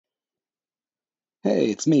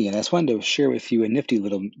Hey, it's me, and I just wanted to share with you a nifty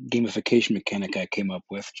little gamification mechanic I came up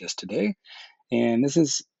with just today. And this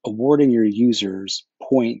is awarding your users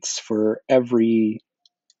points for every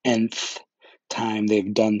nth time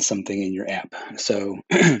they've done something in your app. So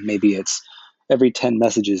maybe it's every 10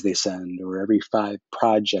 messages they send, or every 5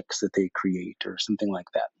 projects that they create, or something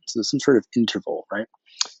like that. So some sort of interval, right?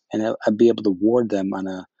 And I'd be able to award them on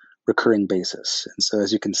a recurring basis. And so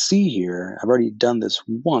as you can see here, I've already done this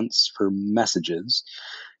once for messages.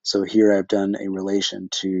 So here I've done a relation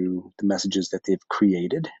to the messages that they've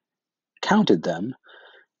created, counted them,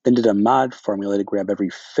 then did a mod formula to grab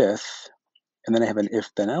every fifth, and then I have an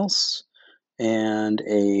if then else and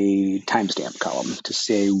a timestamp column to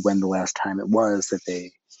say when the last time it was that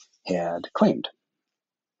they had claimed.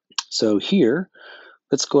 So here,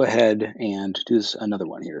 let's go ahead and do this another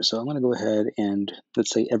one here. So I'm going to go ahead and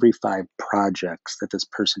let's say every 5 projects that this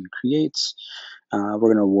person creates, we're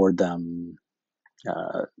going to award them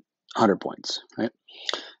 100 points, right?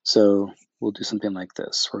 So we'll do something like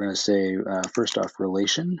this. We're going to say, first off,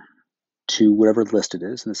 relation to whatever list it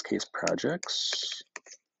is, in this case, projects.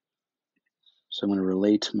 So I'm going to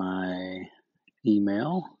relate my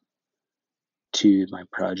email to my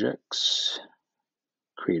projects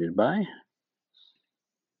created by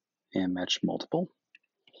and match multiple.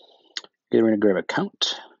 Okay, we're going to grab a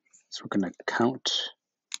count. So we're going to count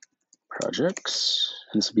projects,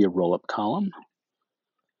 and this will be a roll-up column.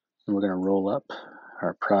 And we're going to roll up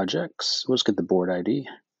our projects. We'll just get the board ID.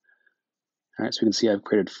 All right, so we can see I've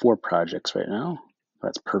created 4 projects right now.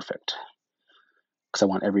 That's perfect because I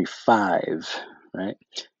want every 5, right?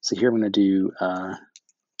 So here I'm going to do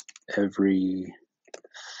every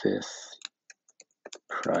 5th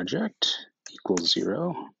project equals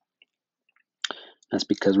 0. That's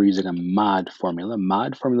because we're using a mod formula.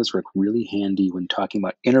 Mod formulas work really handy when talking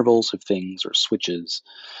about intervals of things or switches.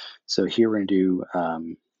 So here we're going to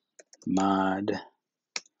do mod,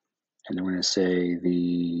 and then we're going to say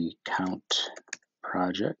the count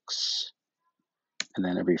projects, and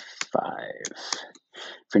then every 5.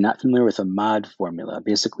 If you're not familiar with a mod formula,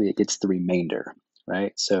 basically it gets the remainder,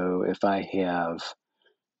 right? So if I have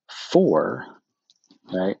 4,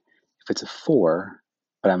 right? If it's a 4,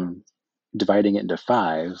 but I'm dividing it into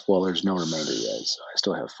 5, well, there's no remainder yet, so I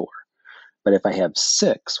still have 4. But if I have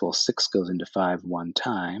 6, well, 6 goes into 5 one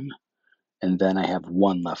time, and then I have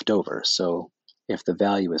 1 left over. So if the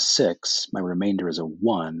value is 6, my remainder is a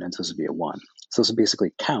 1, and so this would be a 1. So this will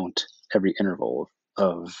basically count every interval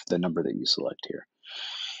of the number that you select here.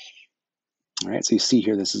 All right, so you see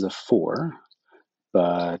here this is a 4,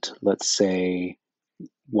 but let's say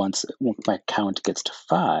once my count gets to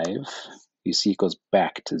 5, you see it goes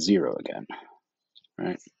back to 0 again,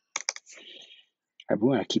 right? All right, we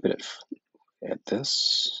want to keep it at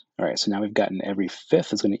this. All right, so now we've gotten every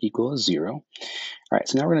 5th is going to equal a 0. All right,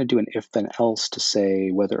 so now we're going to do an if then else to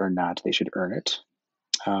say whether or not they should earn it.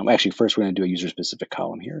 Actually, first we're going to do a user-specific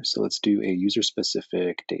column here. So let's do a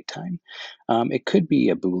user-specific date time. It could be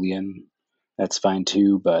a Boolean. That's fine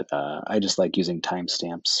too, but I just like using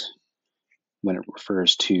timestamps when it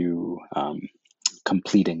refers to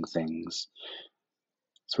completing things.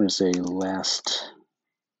 So we're going to say last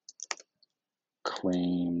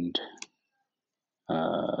claimed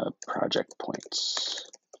project points.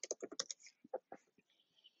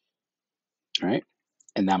 All right,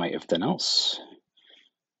 and now my if then else.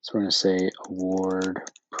 So we're going to say award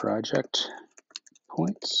project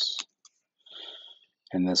points,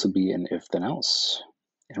 and this will be an if then else.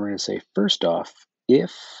 And we're going to say first off,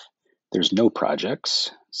 if there's no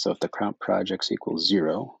projects, so if the count projects equals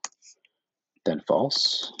 0, then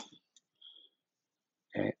false.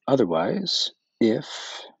 Okay. Otherwise, if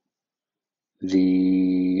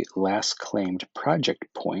the last claimed project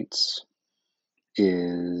points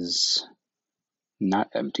is not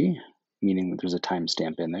empty, meaning that there's a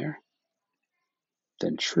timestamp in there,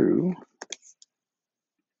 then true.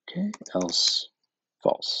 Okay, else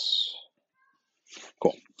false.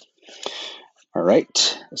 Cool. All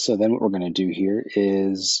right, so then what we're going to do here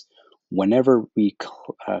is whenever we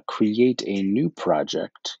create a new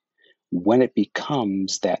project, when it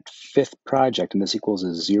becomes that 5th project and this equals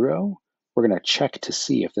a 0, we're going to check to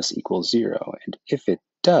see if this equals 0. And if it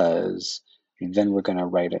does, then we're going to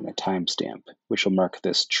write in a timestamp, which will mark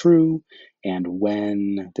this true. And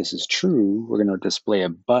when this is true, we're going to display a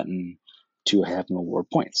button to have no award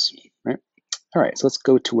points, right? All right, so let's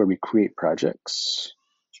go to where we create projects.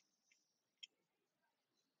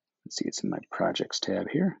 Let's see, it's in my projects tab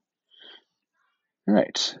here. All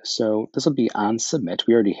right, so this will be on submit.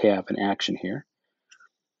 We already have an action here.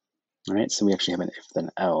 All right, so we actually have an if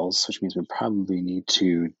then else, which means we probably need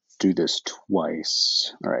to do this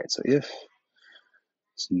twice. All right, so if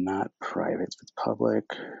It's not private, it's public.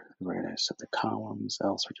 We're going to set the columns,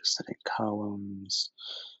 else we're just setting columns.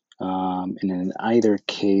 And in either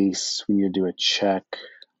case, we need to do a check.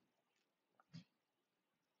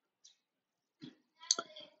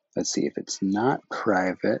 Let's see if it's not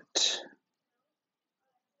private.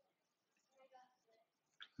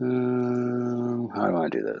 How do I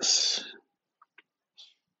want to do this?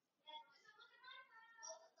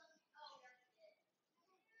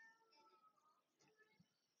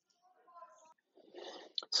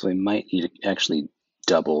 So we might need to actually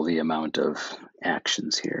double the amount of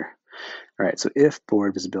actions here. All right, so if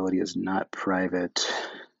board visibility is not private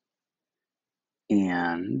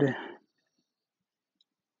and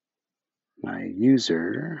my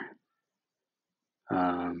user,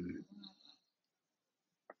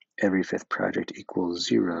 every fifth project equals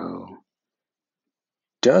 0,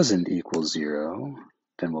 doesn't equal 0,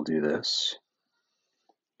 then we'll do this.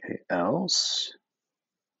 Okay, else,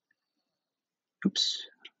 oops,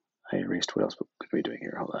 I erased what else what are we doing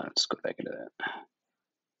here? Hold on, let's go back into that.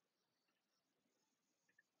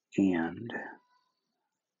 And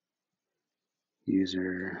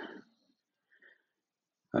user,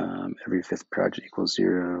 every fifth project equals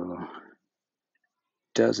 0,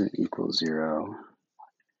 doesn't equal 0.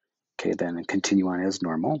 Okay, then continue on as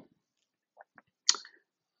normal.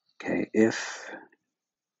 Okay, if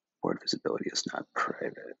board visibility is not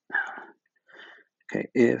private. Okay,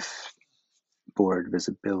 if board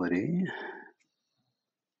visibility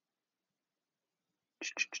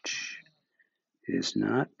is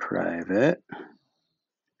not private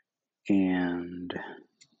and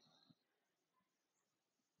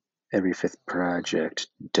every fifth project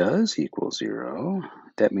does equal 0,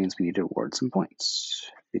 that means we need to award some points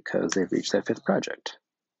because they've reached that fifth project.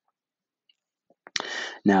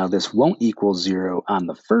 Now this won't equal 0 on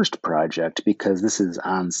the first project because this is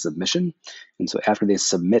on submission. And so after they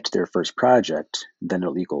submit their first project, then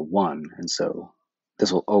it'll equal 1. And so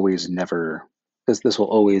this will always this will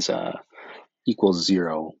always equal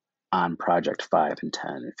 0 on project 5 and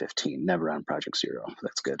 10 and 15, never on project 0.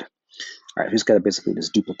 That's good. All right, we just got to basically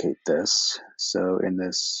just duplicate this. So in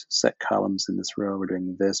this set columns in this row, we're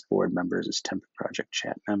doing this board members is temp project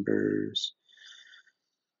chat members.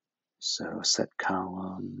 So set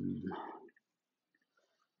column,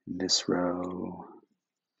 this row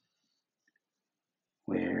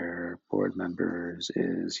where board members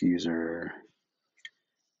is user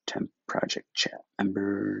temp project chat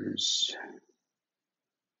members.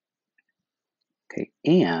 Okay,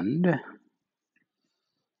 and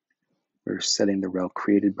we're setting the row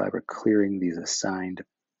created by, we're clearing these assigned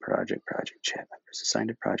project chat members, assigned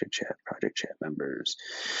to project chat members.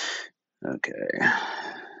 Okay,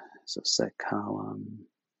 so set column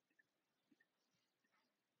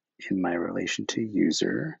in my relation to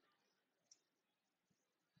user.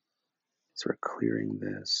 So we're clearing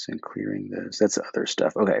this and clearing this. That's other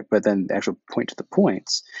stuff. Okay, but then the actual point to the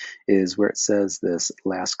points is where it says this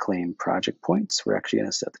last claim project points. We're actually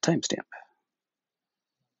going to set the timestamp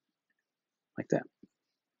like that.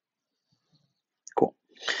 Cool.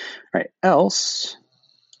 All right, else,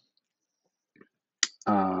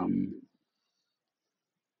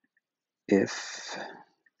 if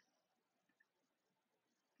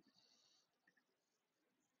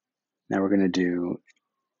now we're going to do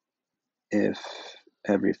if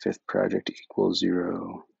every fifth project equals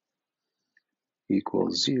 0,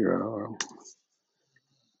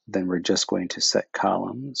 then we're just going to set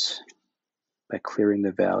columns by clearing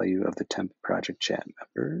the value of the temp project chat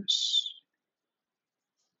members.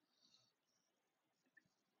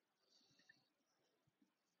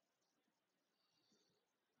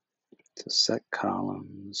 So set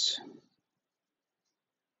columns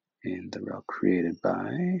in the row created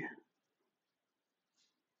by.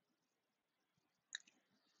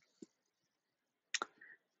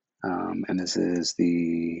 And this is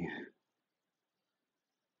the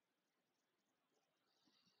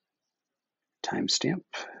timestamp.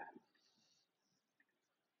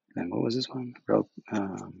 And what was this one? Row,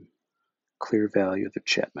 clear value of the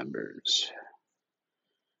chat members.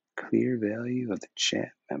 Clear value of the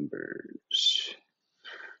chat members.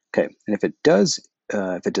 Okay, and if it does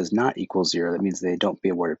not equal 0, that means they don't be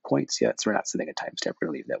awarded points yet. So we're not setting a timestamp. We're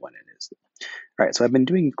gonna leave that one in. All right, so I've been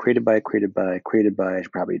doing created by. I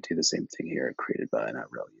should probably do the same thing here. Created by,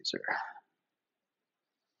 not rel user.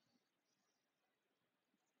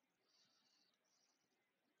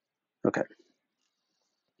 Okay.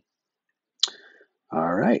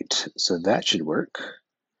 All right, so that should work.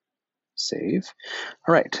 Save.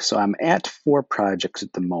 All right, so I'm at 4 projects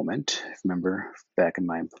at the moment. Remember, back in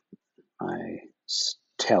my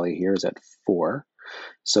tally here is at 4.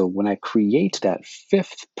 So when I create that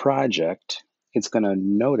fifth project, it's going to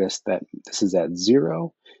notice that this is at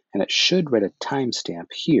 0, and it should write a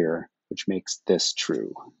timestamp here, which makes this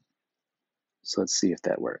true. So let's see if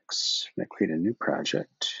that works. I'm going to create a new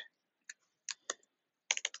project.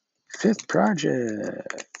 Fifth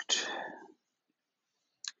project.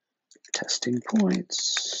 Testing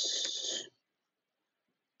points.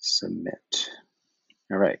 Submit.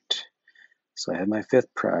 All right. So I have my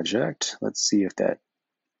fifth project. Let's see if that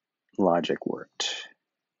logic worked.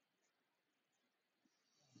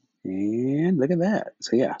 And look at that.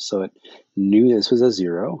 So yeah, so it knew this was a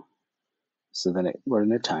 0. So then it wrote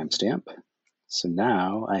in a timestamp. So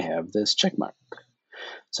now I have this check mark.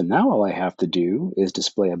 So now all I have to do is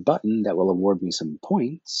display a button that will award me some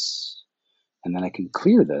points. And then I can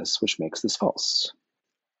clear this, which makes this false.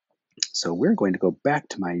 So we're going to go back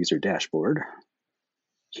to my user dashboard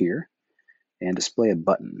here and display a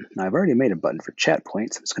button. Now I've already made a button for chat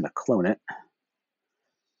points. I'm just going to clone it.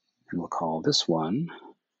 And we'll call this one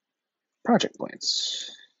project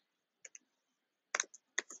points.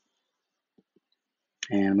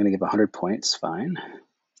 And I'm going to give 100 points, fine.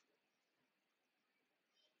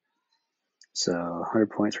 So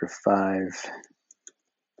 100 points for 5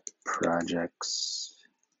 projects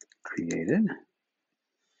created.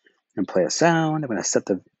 And play a sound. I'm going to set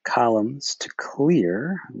the columns to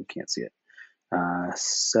clear. You can't see it.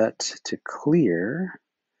 Set to clear,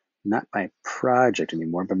 not my project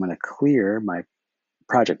anymore, but I'm going to clear my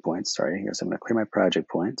project points. Sorry, so I'm going to clear my project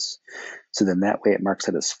points. So then that way it marks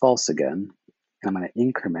it as false again. And I'm going to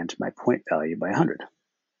increment my point value by 100.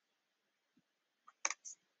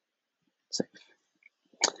 Save.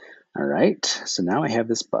 All right, so now I have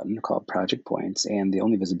this button called project points, and the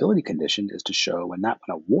only visibility condition is to show not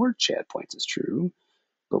when award chat points is true,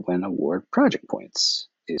 but when award project points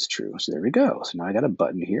is true. So there we go. So now I got a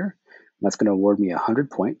button here. That's going to award me 100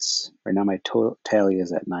 points. Right now my total tally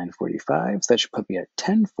is at 945, so that should put me at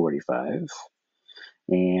 1045.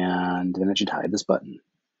 And then I should hide this button.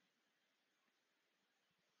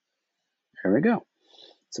 There we go.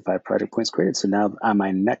 So 5 project points created. So now on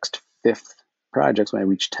my next 5th projects, when I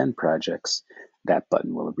reach 10 projects, that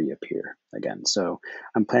button will reappear again. So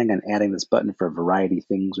I'm planning on adding this button for a variety of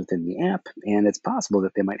things within the app, and it's possible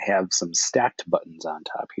that they might have some stacked buttons on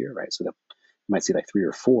top here, right? So that you might see like 3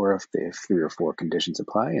 or 4 if 3 or 4 conditions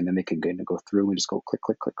apply, and then they can go through and just go click,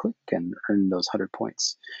 click, click, click, and earn those 100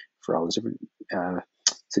 points for all those different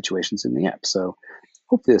situations in the app. So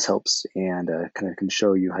hopefully this helps and kind of can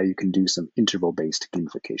show you how you can do some interval-based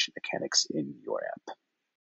gamification mechanics in your app.